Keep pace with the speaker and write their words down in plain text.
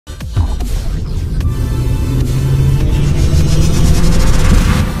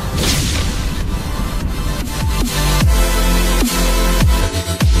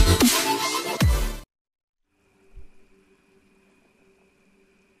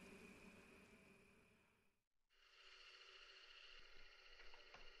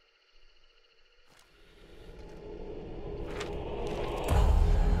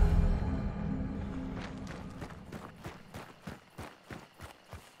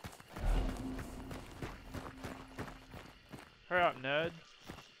Hurry up, nerd.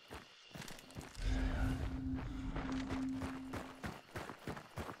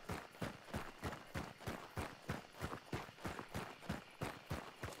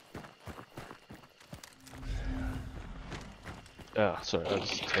 Sorry, I was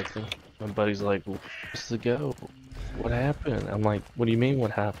just texting. My buddy's like, where's the go? What happened? I'm like, what do you mean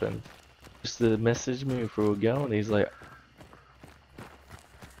what happened? Just to message me if we were going. He's like,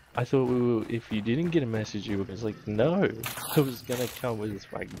 I thought we were, if you didn't get a message, you was like, no, I was gonna come with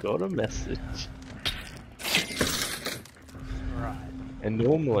if I got a message. Right. And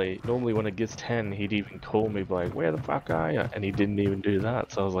normally when it gets 10, he'd even call me like, where the fuck are you? And he didn't even do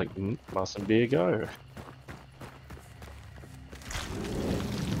that, so I was like, mustn't be a go.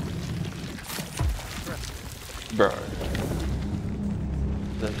 Bro.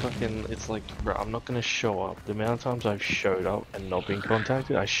 The fucking, it's like, bro, I'm not gonna show up. The amount of times I've showed up and not been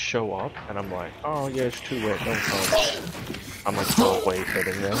contacted, I show up and I'm like, oh yeah, it's too wet, don't come. I'm like halfway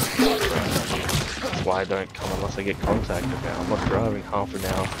heading there. That's why I don't come unless I get contacted now. I'm not driving half an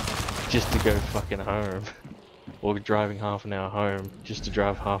hour just to go fucking home. Or driving half an hour home just to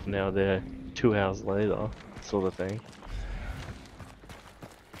drive half an hour there 2 hours later, sort of thing.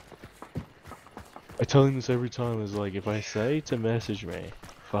 I tell him this every time, is like, if I say to message me,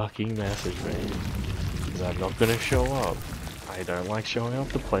 fucking message me, because I'm not gonna show up. I don't like showing up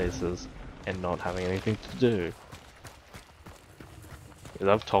to places and not having anything to do. Because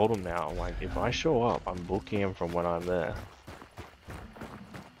I've told him now, I'm like, if I show up, I'm booking him from when I'm there.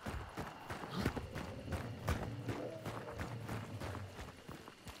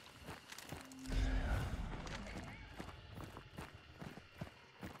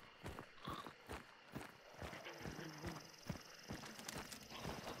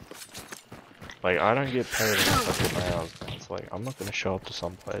 Like, I don't get paid in a couple of hours. It's like, I'm not gonna show up to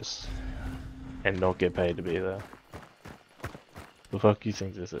some place and not get paid to be there. The fuck do you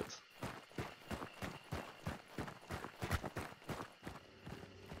think this is?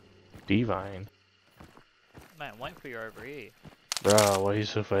 Divine. Man, wait for you over here. Bro, why are you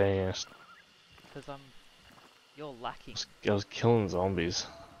so fast? Because you're lacking. I was killing zombies.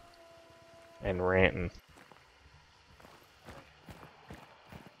 And ranting.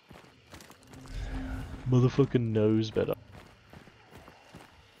 Motherfucking knows better.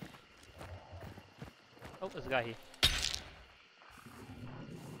 Oh, there's a guy here.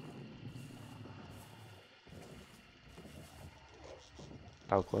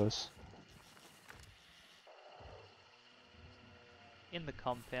 How close? In the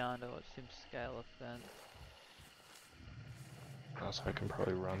compound, I watched him scale a fence. Oh, so I can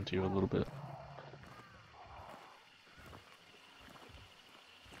probably run to you a little bit.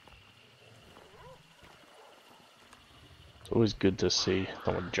 It's always good to see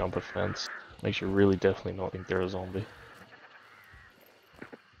someone jump a fence. Makes you really definitely not think they're a zombie.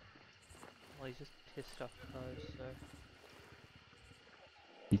 Well, he's just pissed off close, so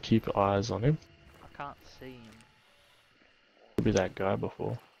You keep eyes on him. I can't see him. Could be that guy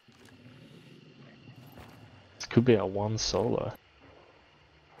before. This could be our one solo.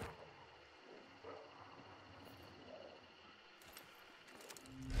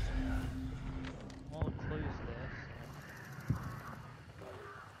 All the clues there,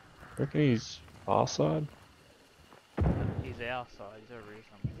 Reckon he's far side? so he's our side, he's over here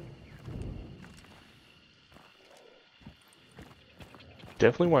somewhere.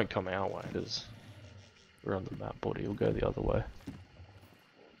 Definitely won't come our way, because we're on the map, buddy. He'll go the other way.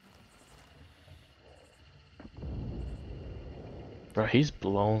 Bro, he's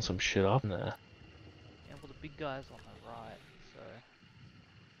blowing some shit up in there. Yeah, well the big guy's on the right,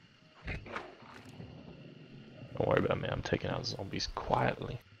 so... Don't worry about me, I'm taking out zombies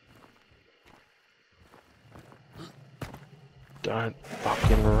quietly. Don't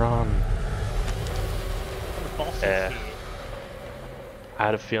fucking run. The boss is Yeah. here. I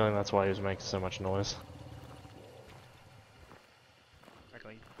had a feeling that's why he was making so much noise. Reckon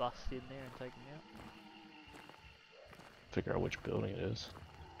we bust in there and take him out? Figure out which building it is.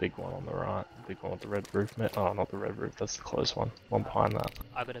 Big one on the right. Big one with the red roof. Oh, not the red roof, that's the close one. One behind that.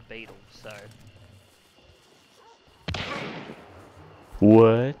 I got a beetle, so...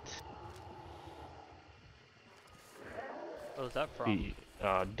 What? What was that from?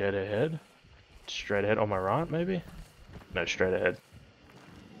 Dead ahead? Straight ahead on my right, maybe? No, straight ahead.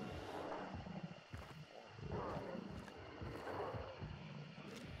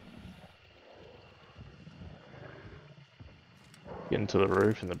 Get into the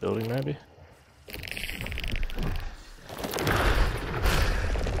roof in the building, maybe?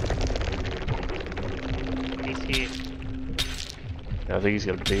 He's here. Yeah, I think he's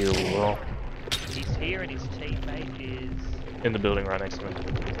got a beetle as well. He's here and his teammate is... In the building right next to me.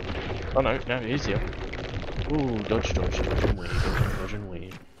 Oh no, no, he's here. Ooh, dodge, and weave, dodge and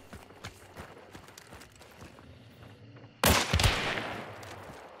weave.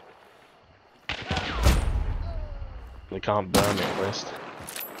 They can't burn me at least.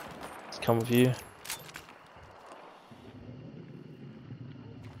 It's coming for you.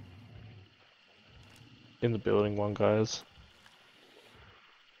 In the building, one guys.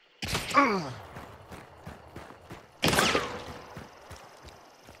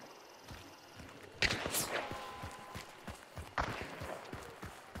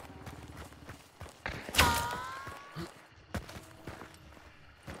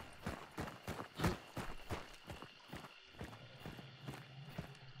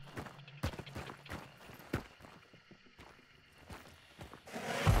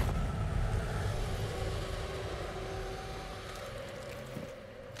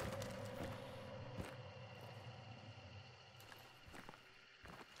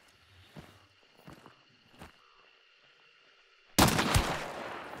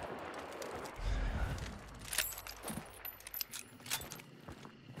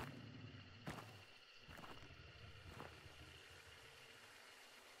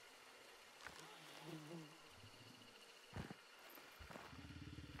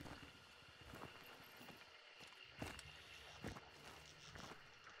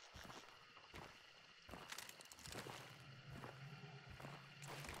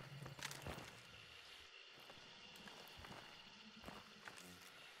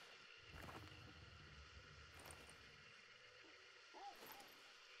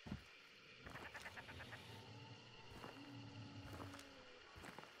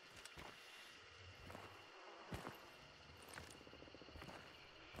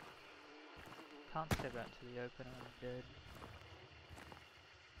 Can't step out to the open, I'm dead.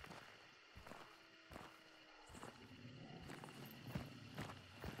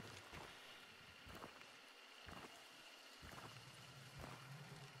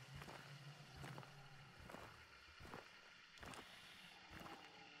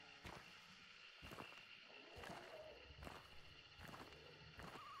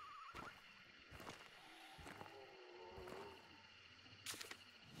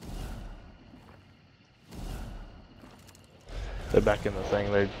 They're back in the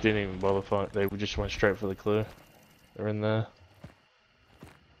thing, they didn't even bother fighting, they just went straight for the clue. They're in there.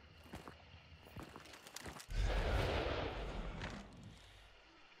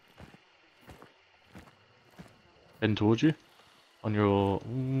 Heading towards you. On your...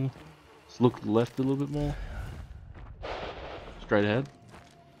 let's look left a little bit more. Straight ahead.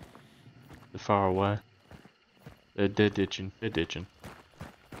 They're far away. They're ditching, they're ditching.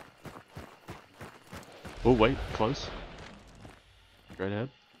 Oh wait, close. Straight ahead.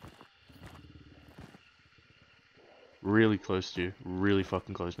 Really close to you. Really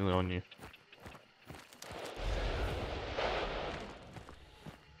fucking close. Nearly on you.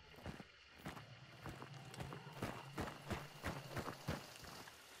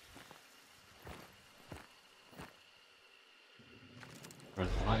 Bro,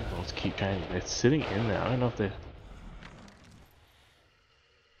 the light bulbs keep changing. They're sitting in there. I don't know if they're...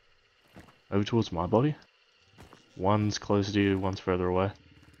 Over towards my body. One's closer to you, one's further away.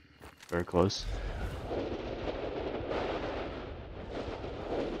 Very close.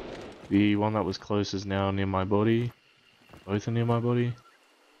 The one that was close is now near my body. Both are near my body.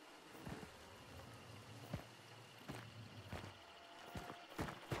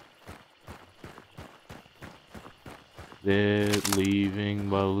 They're leaving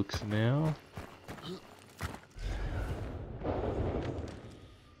by the looks now.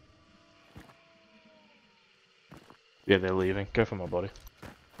 Yeah, they're leaving. Go for my body.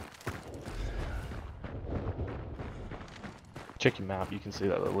 Check your map, you can see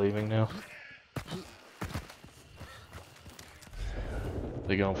that they're leaving now.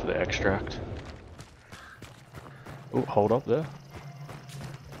 They're going for the extract. Oh, hold up there.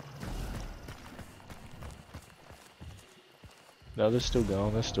 No, they're still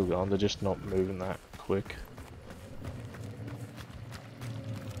going, they're still going. They're just not moving that quick.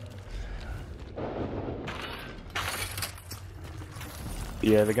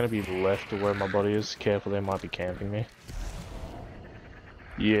 Yeah, they're gonna be left of where my body is. Careful, they might be camping me.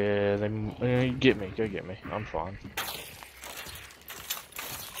 Yeah, they get me. Go get me. I'm fine.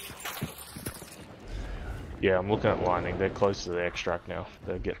 Yeah, I'm looking at lining. They're close to the extract now.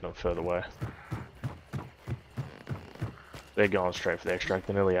 They're getting them further away. They're going straight for the extract.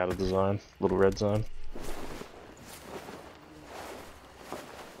 They're nearly out of the zone. Little red zone.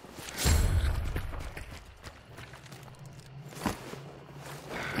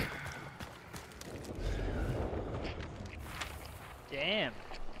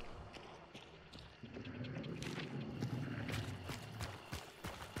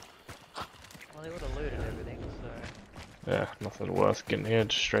 nothing worth getting here,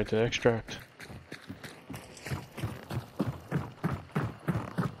 just straight to extract.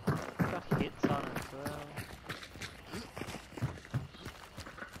 Got hits on it as well.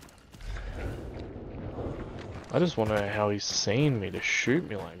 I just wonder how he's seen me to shoot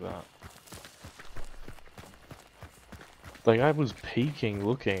me like that. Like, I was peeking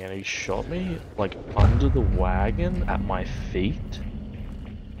looking and he shot me, like, under the wagon at my feet.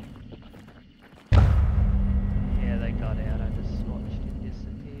 Yeah, they got out. I just watched it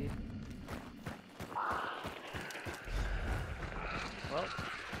disappear. Well,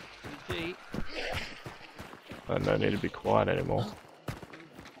 GG. I don't need to be quiet anymore.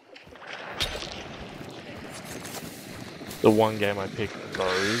 The one game I picked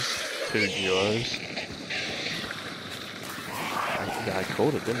those, 2 duos. Yeah, I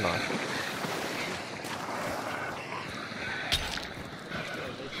called it, didn't I?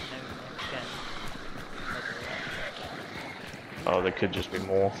 Oh, there could just be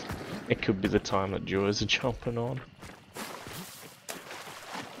more. It could be the time that duos are jumping on.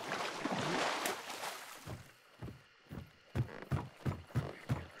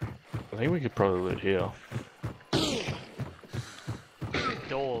 I think we could probably loot here.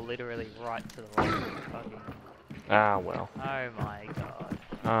 Door literally right to the right of the fucking... Ah, well. Oh my god.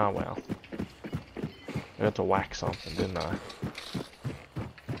 Ah, well. I had to whack something, didn't I?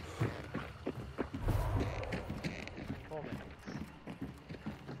 4 minutes.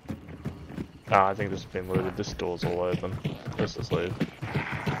 Ah, I think this has been looted. This door's all open. Let's just leave.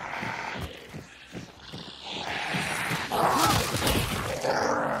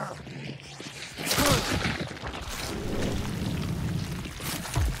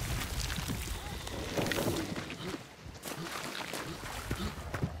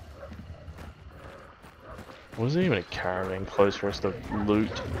 Wasn't even a caravan close for us to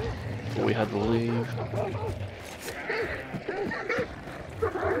loot, but we had to leave.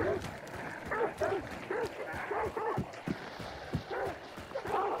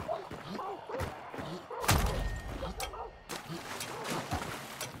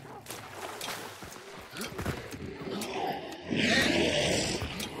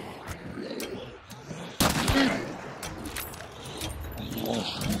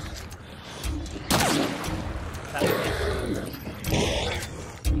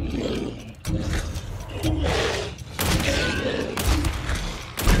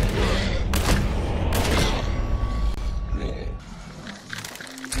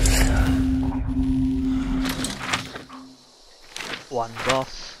 One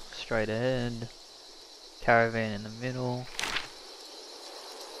boss, straight ahead. Caravan in the middle.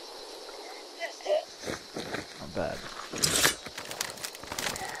 Not bad.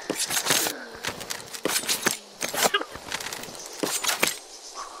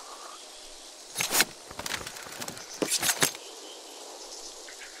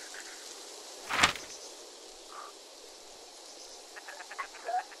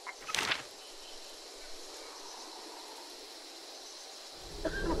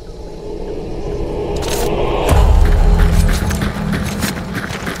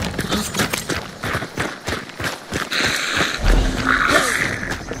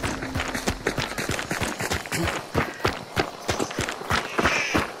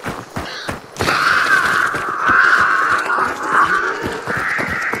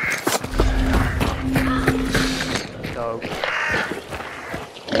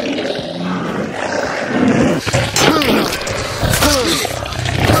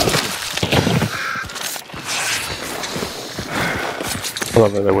 I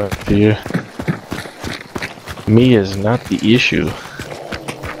love that they went for you. Me is not the issue.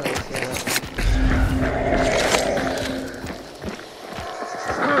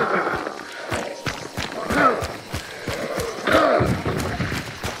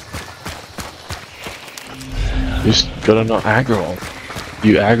 You just gotta not aggro them.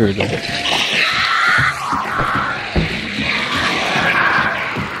 You aggroed them.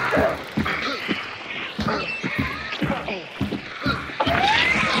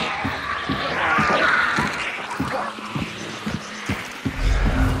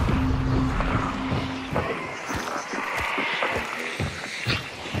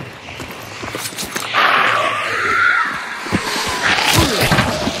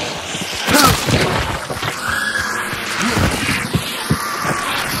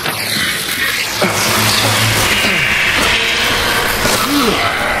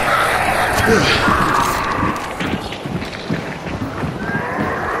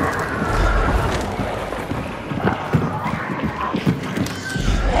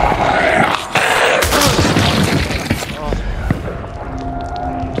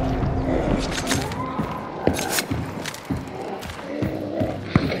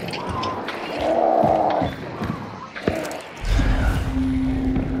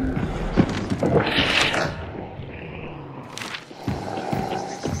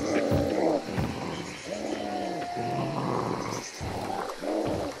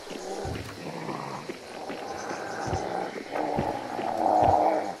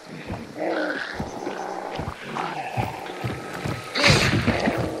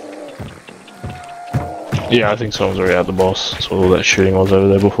 Yeah, I think someone's already at the boss. That's what all that shooting was over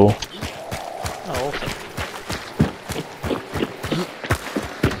there before. Oh, awesome.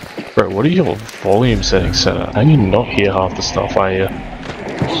 Bro, what are your volume settings set at? How do you not hear half the stuff I hear?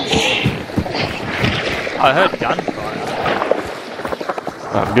 I heard gunfire.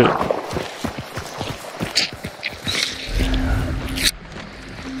 Ah, good.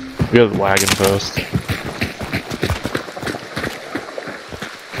 We got the wagon first.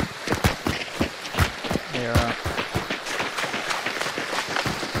 Yeah.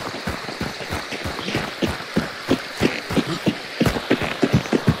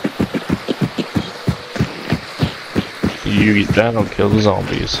 You eat that, I'll kill the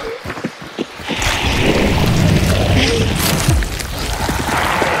zombies.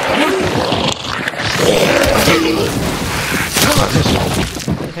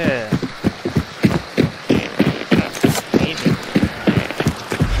 Yeah. Maybe.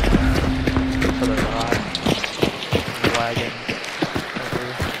 For the ride. The wagon.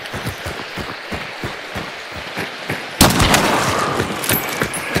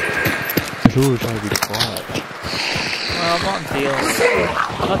 I thought we were trying to be quiet. Well, I'm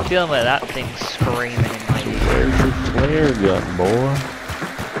not dealing with that thing screaming in my ear. Where's your flare gun, boy?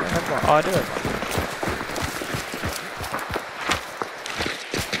 Oh, I do have one.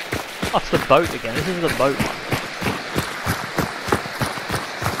 Oh, it's the boat again. This is the boat one.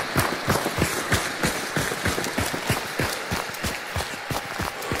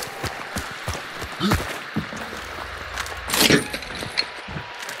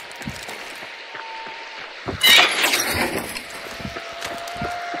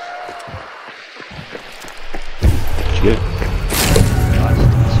 Good.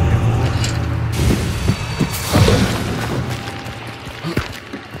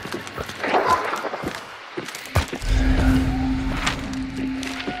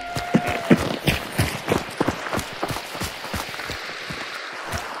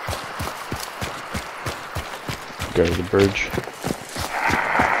 Go to the bridge.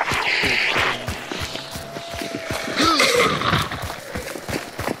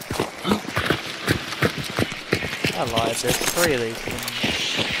 I lied, there's 3 of these things.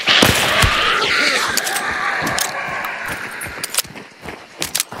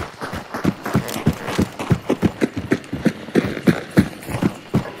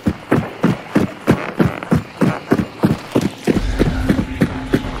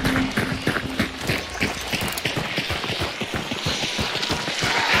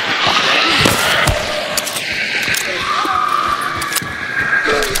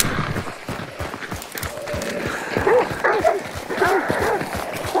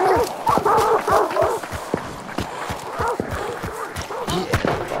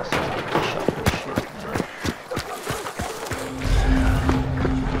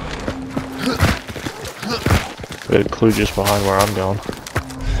 Got a clue just behind where I'm going.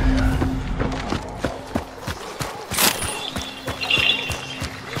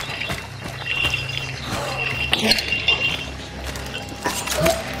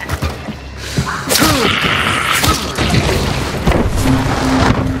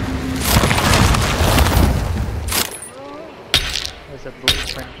 There's a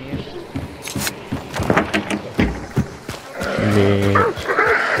blueprint here. Me.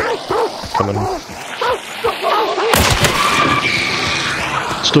 Coming.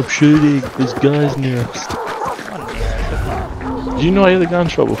 Stop shooting, there's guys near us. One near us. Did you know I hear the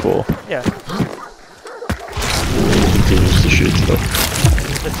gunshot before? Yeah. He continues to shoot stuff.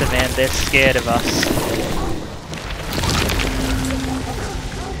 Listen man, they're scared of us.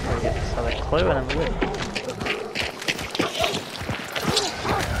 Gotta get this other clue and I'm good.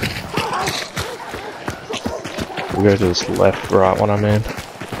 We go to this left, right one I'm in.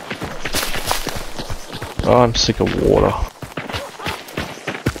 Oh, I'm sick of water.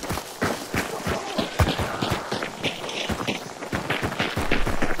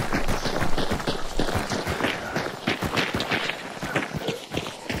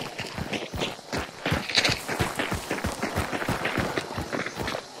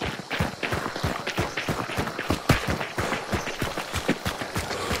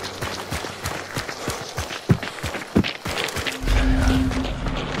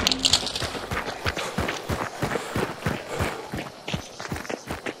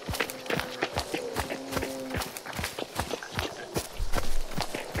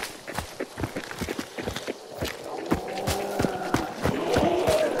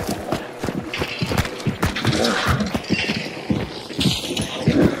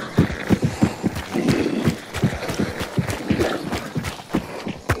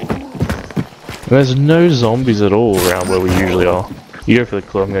 There's no zombies at all around where we usually are. You go for the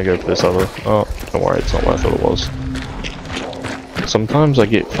clue, I'm gonna go for this other. Oh. Don't worry, it's not what I thought it was. Sometimes I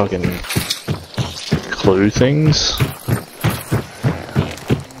get fucking clue things.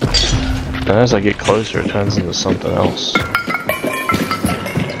 And as I get closer, it turns into something else.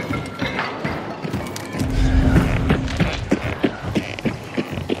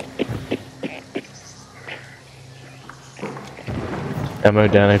 Ammo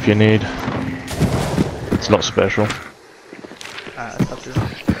down if you need. It's not special. That's up to them.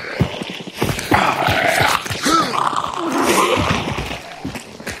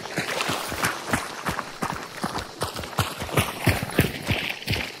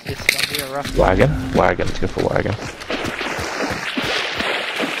 This might be a rough Wagon? Wagon, let's go for wagon.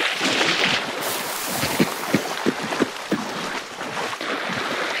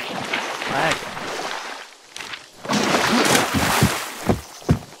 wagon.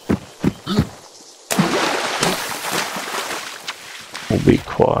 We'll be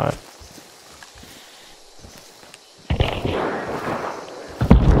quiet.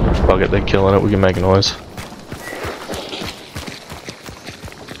 Fuck it, they're killing it, we can make a noise.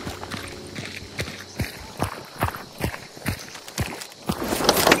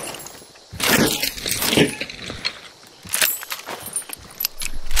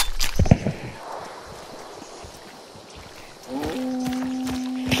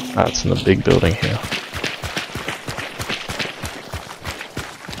 That's in the big building here.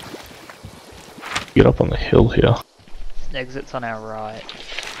 Get up on the hill here. Exit's on our right.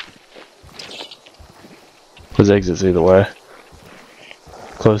 There's exits either way.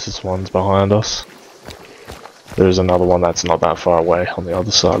 Closest one's behind us. There's another one that's not that far away on the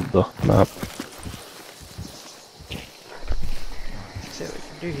other side of the map. Let's see what we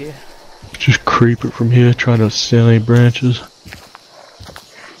can do here. Just creep it from here, trying to stand any branches.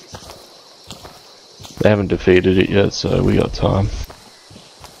 They haven't defeated it yet, so we got time.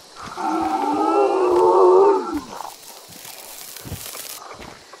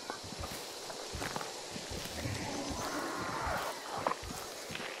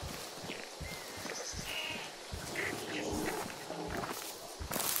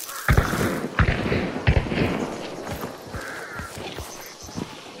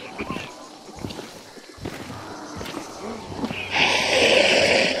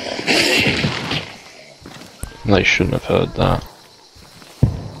 They shouldn't have heard that.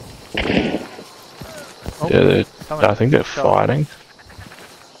 Oh, Yeah, I think they're fighting.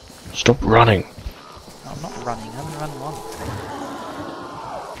 Stop running. No, I'm not running, I haven't run once.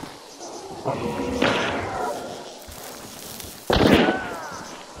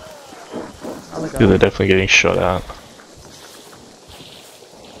 Oh, Yeah, they're definitely getting shot at.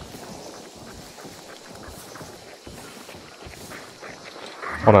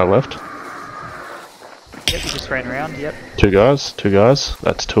 On our left. Yep, he just ran around, yep. Two guys,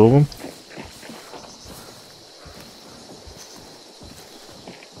 that's two of them.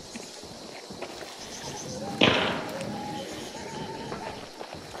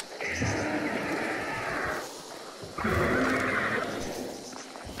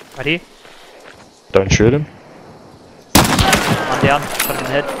 Right here. Don't shoot him. One down, shot him in the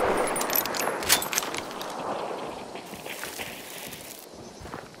head.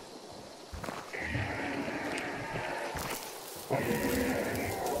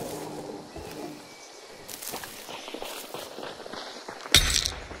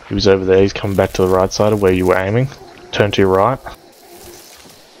 He was over there, he's coming back to the right side of where you were aiming. Turn to your right.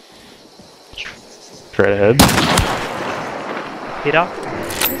 Straight ahead. Hit up.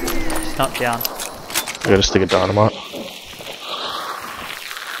 He's not down. I got a stick of dynamite.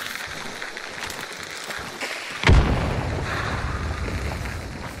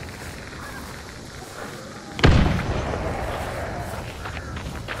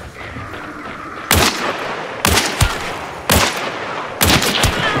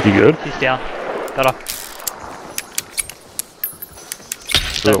 You good? He's down. Got off.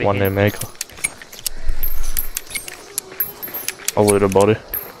 We got one near me. I'll loot a body.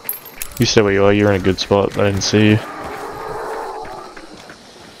 You stay where you are, you're in a good spot. I didn't see you.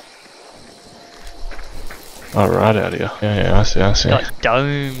 Oh, right out here. Yeah, I see. Got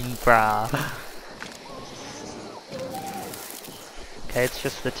domed, bruh. Okay, it's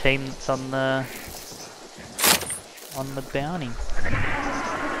just the team that's on the bounty.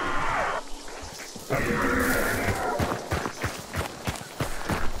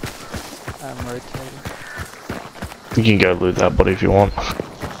 I'm rotating. You can go loot that body if you want.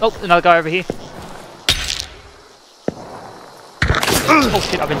 Oh, another guy over here. Oh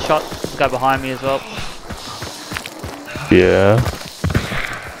shit, I've been shot. There's a guy behind me as well. Yeah.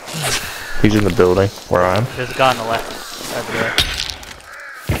 He's in the building where I am. There's a guy on the left over there.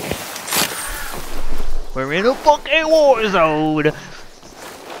 We're in a fucking war zone!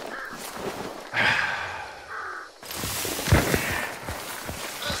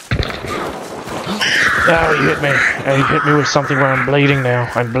 Oh, you hit me. Oh, you hit me with something where I'm bleeding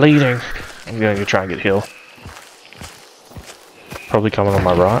now. I'm bleeding. I'm going to try and get heal. Probably coming on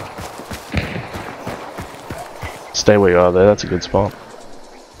my right. Stay where you are there, that's a good spot.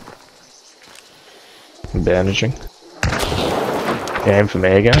 I'm bandaging. Aim for me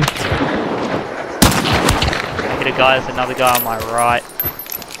again. Hit a guy, there's another guy on my right.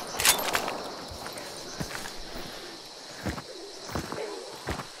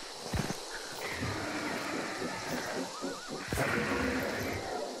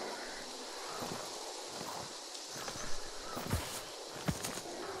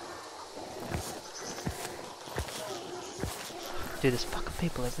 Dude, there's fucking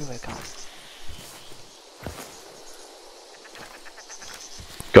people everywhere, guys.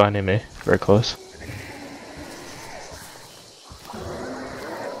 Guy near me, very close.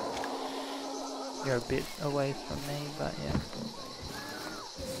 You're a bit away from me, but yeah.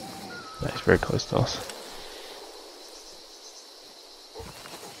 Yeah, he's very close to us.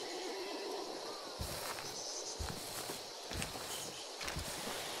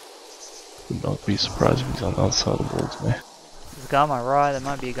 Would not be surprised if he's on the other side of the wall to me. There's a guy on my right, there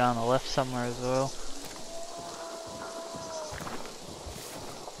might be a guy on the left somewhere as well.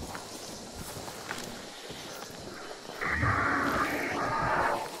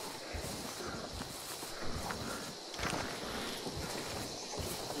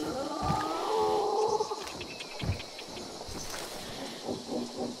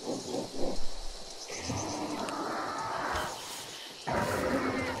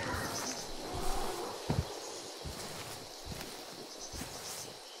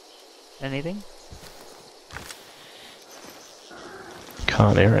 Anything?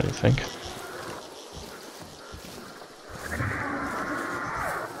 Can't hear anything.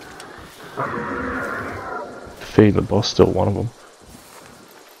 Defeating the boss, still one of them.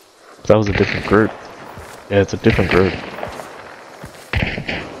 That was a different group. Yeah, it's a different group.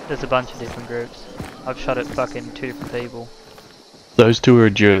 There's a bunch of different groups. I've shot at fucking 2 different people. Those two are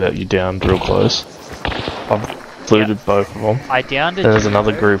a duo that you downed real close. I've looted both of them. I downed a And there's duo.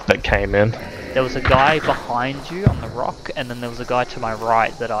 another group that came in. There was a guy behind you on the rock, and then there was a guy to my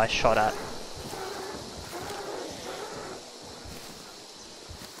right that I shot at.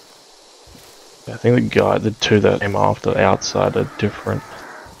 I think the two that came after the outside are different.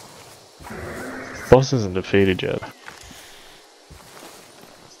 Boss isn't defeated yet.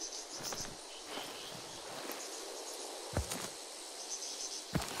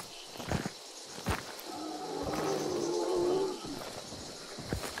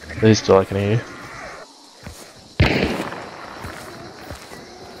 These still I can hear you.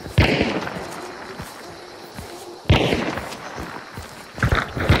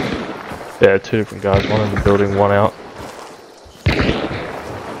 Yeah, 2 different guys, one in the building, one out.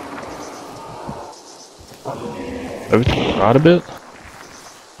 Over to the right a bit.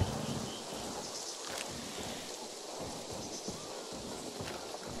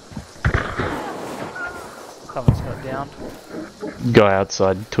 Someone's got down. Guy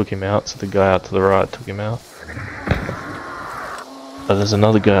outside took him out, so the guy out to the right took him out. But there's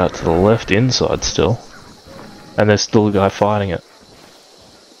another guy out to the left inside still. And there's still a guy fighting it.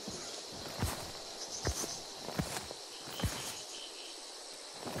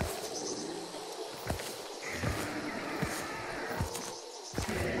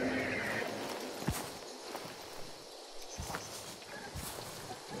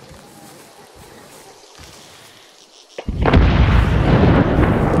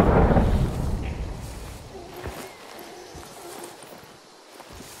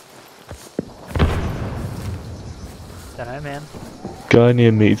 Dunno, man. Guy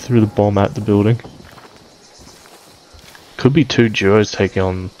near me threw the bomb at the building. Could be 2 duos taking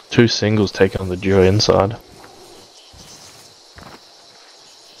on, 2 singles taking on the duo inside.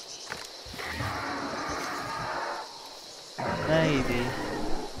 Maybe.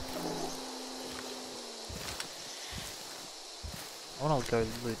 I wanna go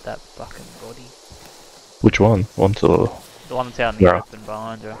loot that fucking body. Which one? One to the... The one that's out in the Yeah. open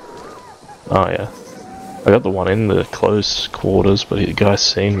behind you. Oh yeah. I got the one in the close quarters, but the guy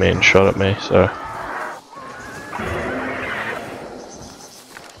seen me and shot at me, so...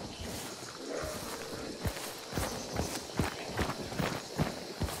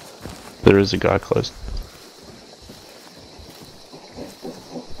 There is a guy close.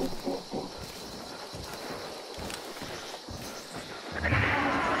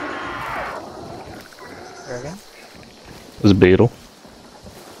 Where again? There's a beetle.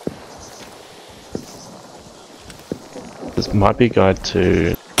 Might be a guy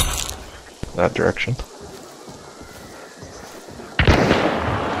to that direction.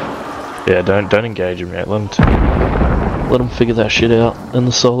 Yeah, don't engage him yet. Let him figure that shit out, and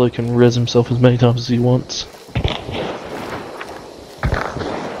the solo can res himself as many times as he wants.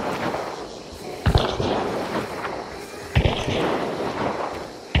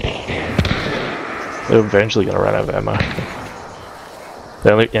 They're eventually gonna run out of ammo.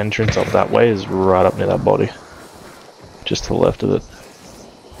 The only entrance up that way is right up near that body. Just to the left of it.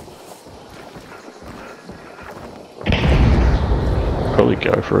 Probably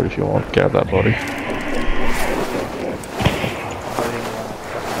go for it if you want. Grab that body.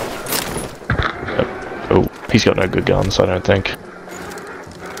 Yep. Oh, he's got no good guns, I don't think.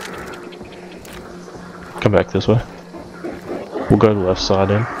 Come back this way. We'll go to the left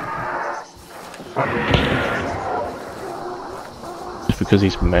side in. Just because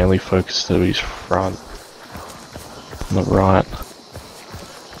he's mainly focused to his front. On the right.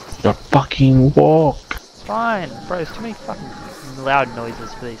 You fucking walk! It's fine, bro, there's too many fucking loud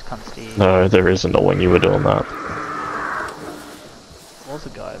noises for these cunts to hear. No, there isn't when you were doing that. There was a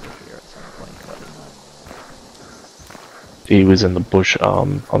guy over here at some point, but I didn't know. He was in the bush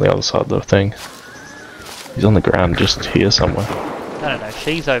on the other side of the thing. He's on the ground just here somewhere. No,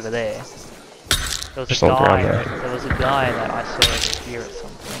 she's over there. There was Just a on the guy. ground There was a guy that I saw over here at some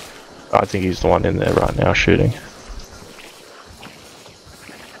point. I think he's the one in there right now shooting.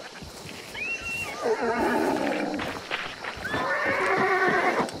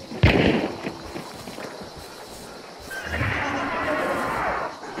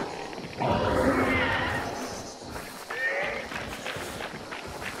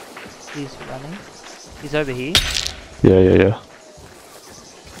 He's running. He's over here. Yeah.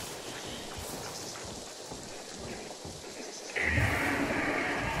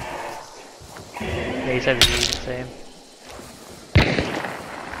 Yeah, he's over here, you can see him.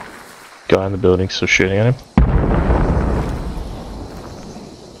 Guy in the building still shooting at him.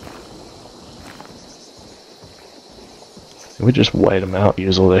 We just wait them out,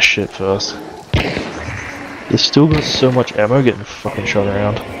 use all their shit first. They've still got so much ammo getting fucking shot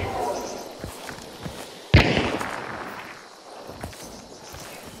around.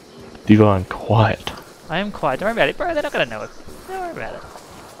 Divine, quiet. I am quiet, don't worry about it, bro, they're not gonna know it. Don't worry about it.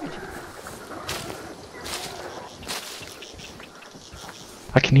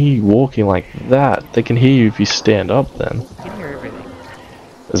 I can hear you walking like that. They can hear you if you stand up then. You can hear everything.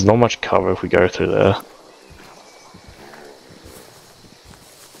 There's not much cover if we go through there.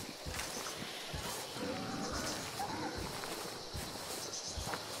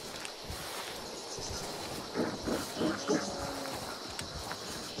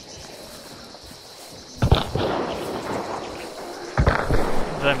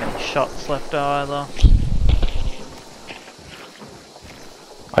 There's not many shots left either.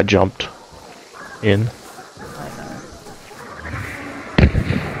 I jumped in. I know.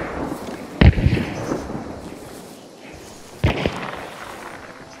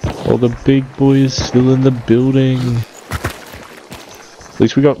 All the big boys still in the building. At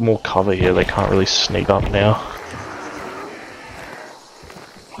least we got more cover here, they can't really sneak up now.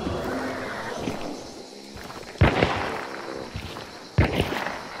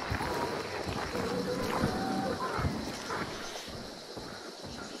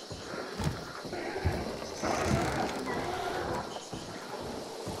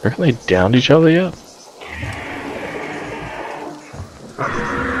 Reckon they downed each other yet?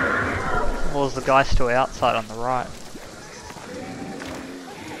 Or was the guy still outside on the right?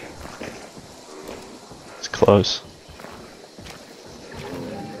 It's close.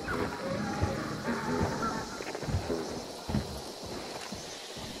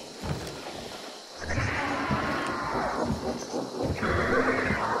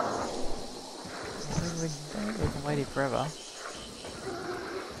 We've been waiting forever.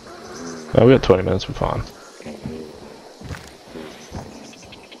 No, we got 20 minutes, we're fine.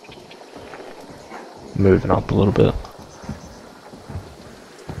 Moving up a little bit.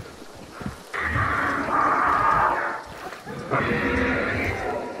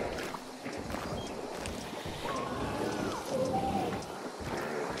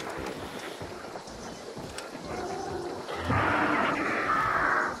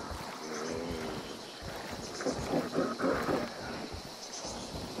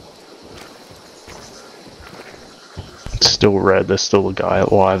 It's still red, there's still a guy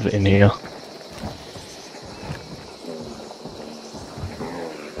alive in here.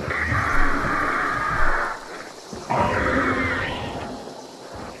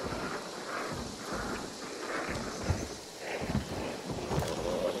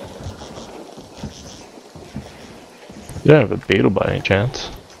 You don't have a beetle by any chance?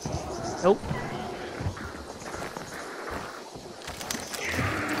 Nope.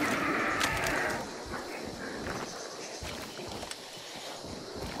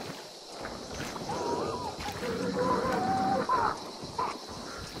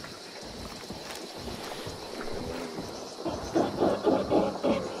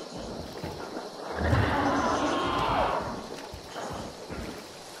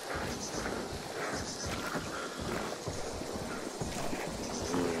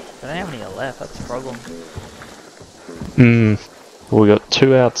 I don't have any left, that's the problem. Well, we got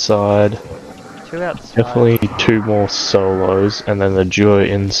 2 outside. 2 outside. Definitely 2 more solos, and then the duo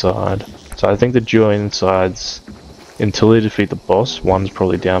inside. So I think the duo insides, until they defeat the boss, one's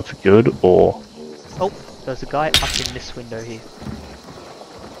probably down for good, or... Oh, there's a guy up in this window here.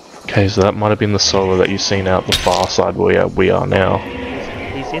 Okay, so that might have been the solo that you've seen out the far side where we are now.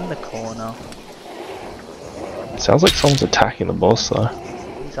 He's in the corner. Sounds like someone's attacking the boss though.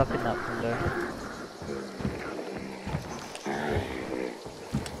 He's up in that window.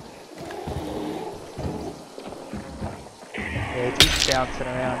 Yeah, he keeps bouncing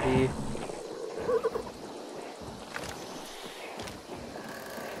around here.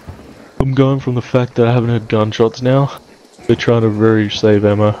 I'm going from the fact that I haven't heard gunshots now. They're trying to very save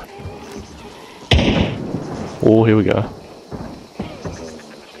ammo. Oh, here we go.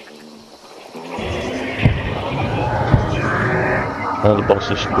 Now the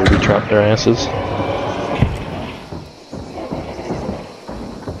bosses should be trapped their asses.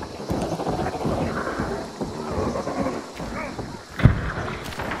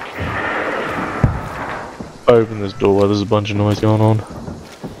 Open this door, there's a bunch of noise going on.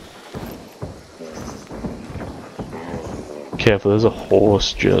 Careful, there's a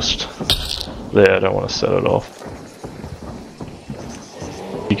horse just there, I don't want to set it off.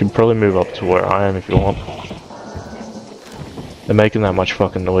 You can probably move up to where I am if you want. They're making that much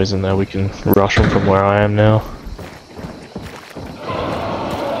fucking noise in there, we can rush them from where I am now.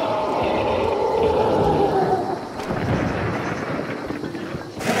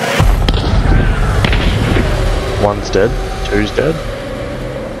 One's dead, 2's dead.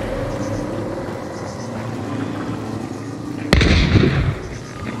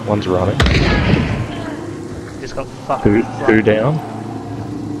 One's running. Just got fucked. Two down.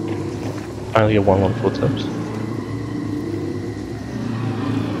 I only get one footsteps.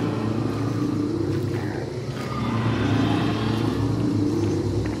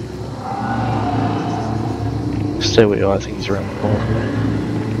 Stay where you are, I think he's around the corner from me.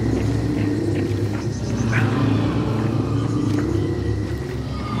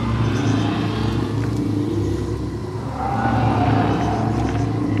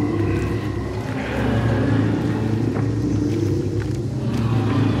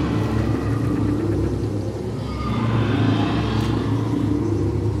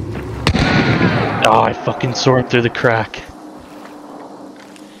 Oh, I fucking saw him through the crack.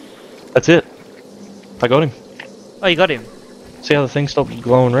 That's it. I got him. Oh, you got him? See how the thing stopped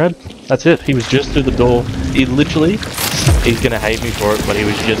glowing red? That's it. He was just through the door. He literally... He's gonna hate me for it, but he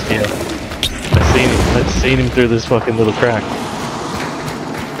was just here. I'd seen him through this fucking little crack.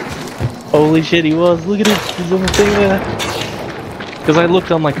 Holy shit, he was. Look at it. He's on the thing there. Because I looked,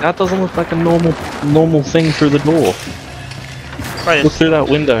 I'm like, that doesn't look like a normal thing through the door. Right, look through that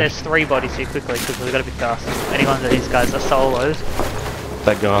window. There's 3 bodies here, quickly, we gotta be fast. Anyone of these guys are solos.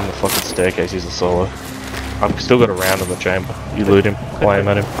 That guy on the fucking staircase, he's a solo. I've still got a round in the chamber. You loot him, aim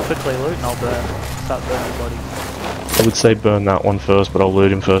at him. Quickly loot and I'll burn. Start burning bodies. I would say burn that one first, but I'll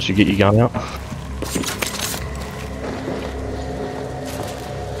loot him first. You get your gun out.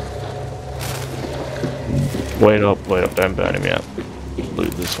 Wait up, don't burn him yet.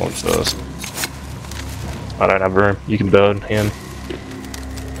 Loot this one first. I don't have room. You can burn him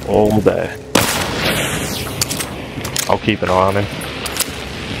all day. I'll keep an eye on him.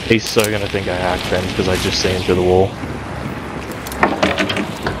 He's so gonna think I hacked him because I just see him through the wall.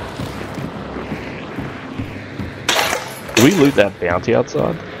 Did we loot that bounty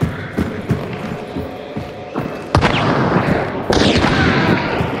outside?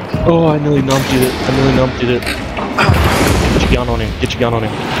 Oh, I nearly numptied it. Get your gun on him. Get your gun on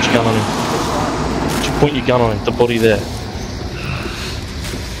him. Just point your gun on him. The body there.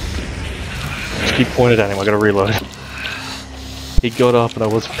 Just keep pointing at him. I gotta reload. He got up and I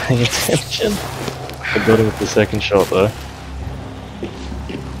wasn't paying attention. I got him with the second shot though.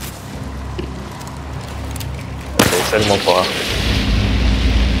 Okay, set him on fire.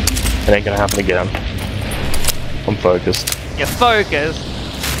 It ain't gonna happen again. I'm focused. You're focused?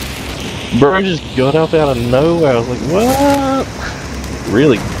 Bro just got up out of nowhere. I was like, what?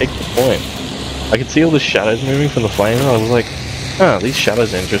 Really picked the point. I could see all the shadows moving from the flame, and I was like, huh, these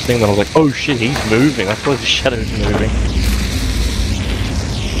shadows are interesting. Then I was like, oh shit, he's moving. That's why the shadow's moving.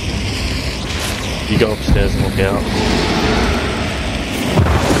 You go upstairs and look out.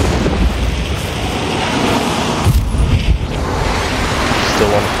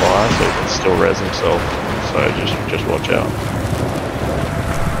 Still on fire, so he can still res himself. So just watch out.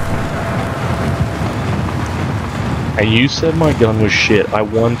 And you said my gun was shit. I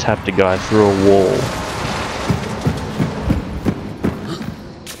one-tapped a guy through a wall.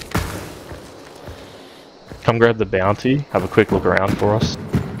 Come grab the bounty. Have a quick look around for us.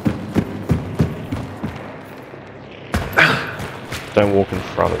 Don't walk in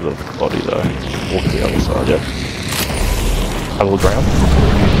front of the body though. Walk to the other side, yep. Have a look around.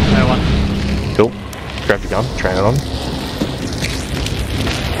 No one. Cool. Grab your gun, train it on.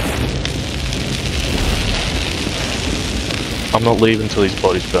 I'm not leaving until these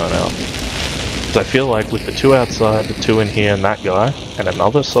bodies burn out. Because I feel like with the 2 outside, the 2 in here, and that guy, and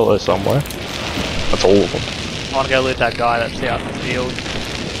another solo somewhere, that's all of them. I want to go loot that guy that's out in the field.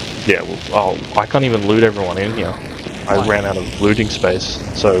 Yeah, well, I can't even loot everyone in here. I ran out of looting space.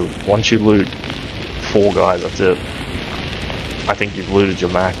 So once you loot 4 guys, that's it. I think you've looted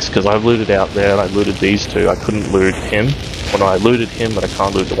your max. Because I looted out there and I looted these 2. I couldn't loot him. Well, no, I looted him, but I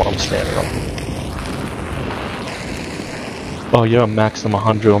can't loot the one I'm standing on. Oh yeah, I'm maxed. I'm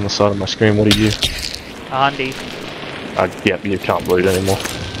 100 on the side of my screen. What are you? 100. Yep, you can't loot anymore.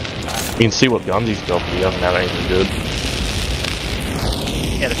 You can see what guns he's got, but he hasn't had anything good.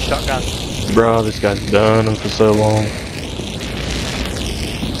 Yeah, the shotgun. Bro, this guy's burning for so long.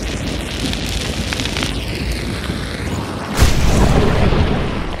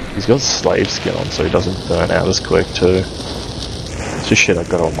 He's got slave skin on, so he doesn't burn out as quick too. It's just shit I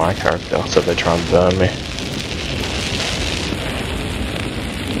got on my character, so they try and burn me.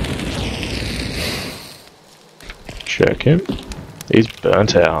 Check him. He's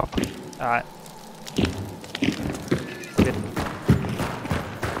burnt out. Alright. Good.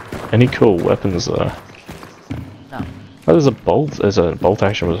 Any cool weapons though? No. Oh, there's a bolt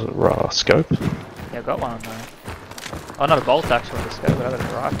action with a scope. Yeah, I've got one on there. Oh, not a bolt action with a scope, but I've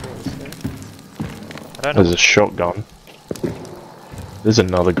got a rifle with a scope. I don't know. There's a shotgun. There's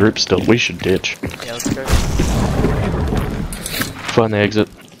another group still. We should ditch. Yeah, let's go. Find the exit.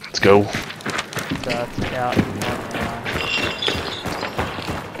 Let's go. It's out.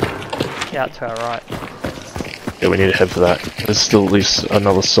 Out to our right. Yeah, we need to head for that. There's still at least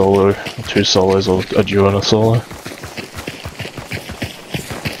another solo, or 2 solos, or a duo and a solo.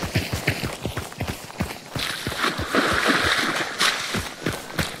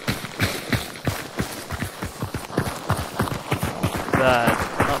 Bad.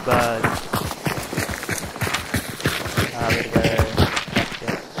 Not bad. Way to go.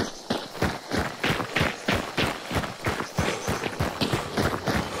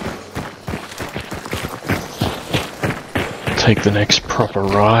 Take the next proper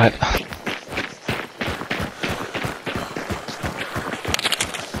right.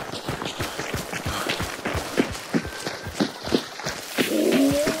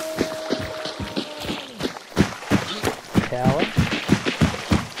 Tower.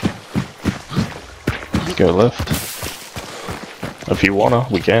 Go left. If you wanna,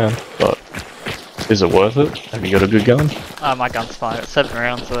 we can, but is it worth it? Have you got a good gun? My gun's fine. It's 7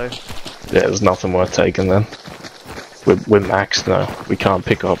 rounds though. Yeah, there's nothing worth taking then. We're maxed now. We can't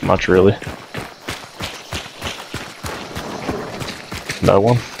pick up much really. No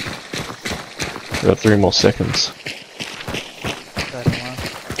one. We got 3 more seconds.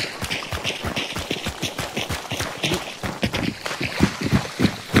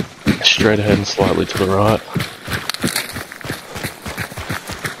 Straight ahead and slightly to the right.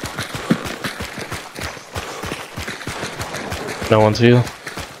 No one's here.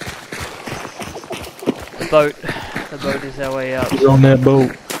 The boat is our way out. We're on that boat.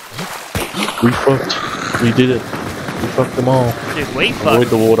 We fucked. We did it. We fucked them all. Dude, we fucked. Avoid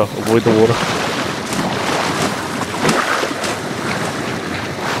the water. Avoid the water.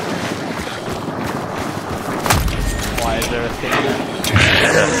 Why is there a thing there?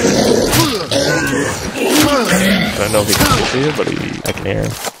 I don't know if he can see it, but I can hear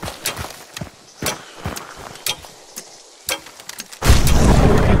him.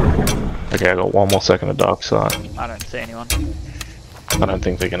 Okay, I got 1 more second of dark side. I don't see anyone. I don't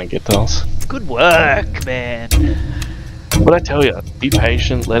think they're gonna get to us. Good work, man. But I tell you, be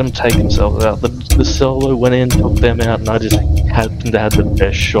patient, let them take themselves out. The solo went in, took them out, and I just happened to have the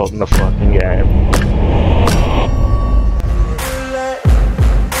best shot in the fucking game.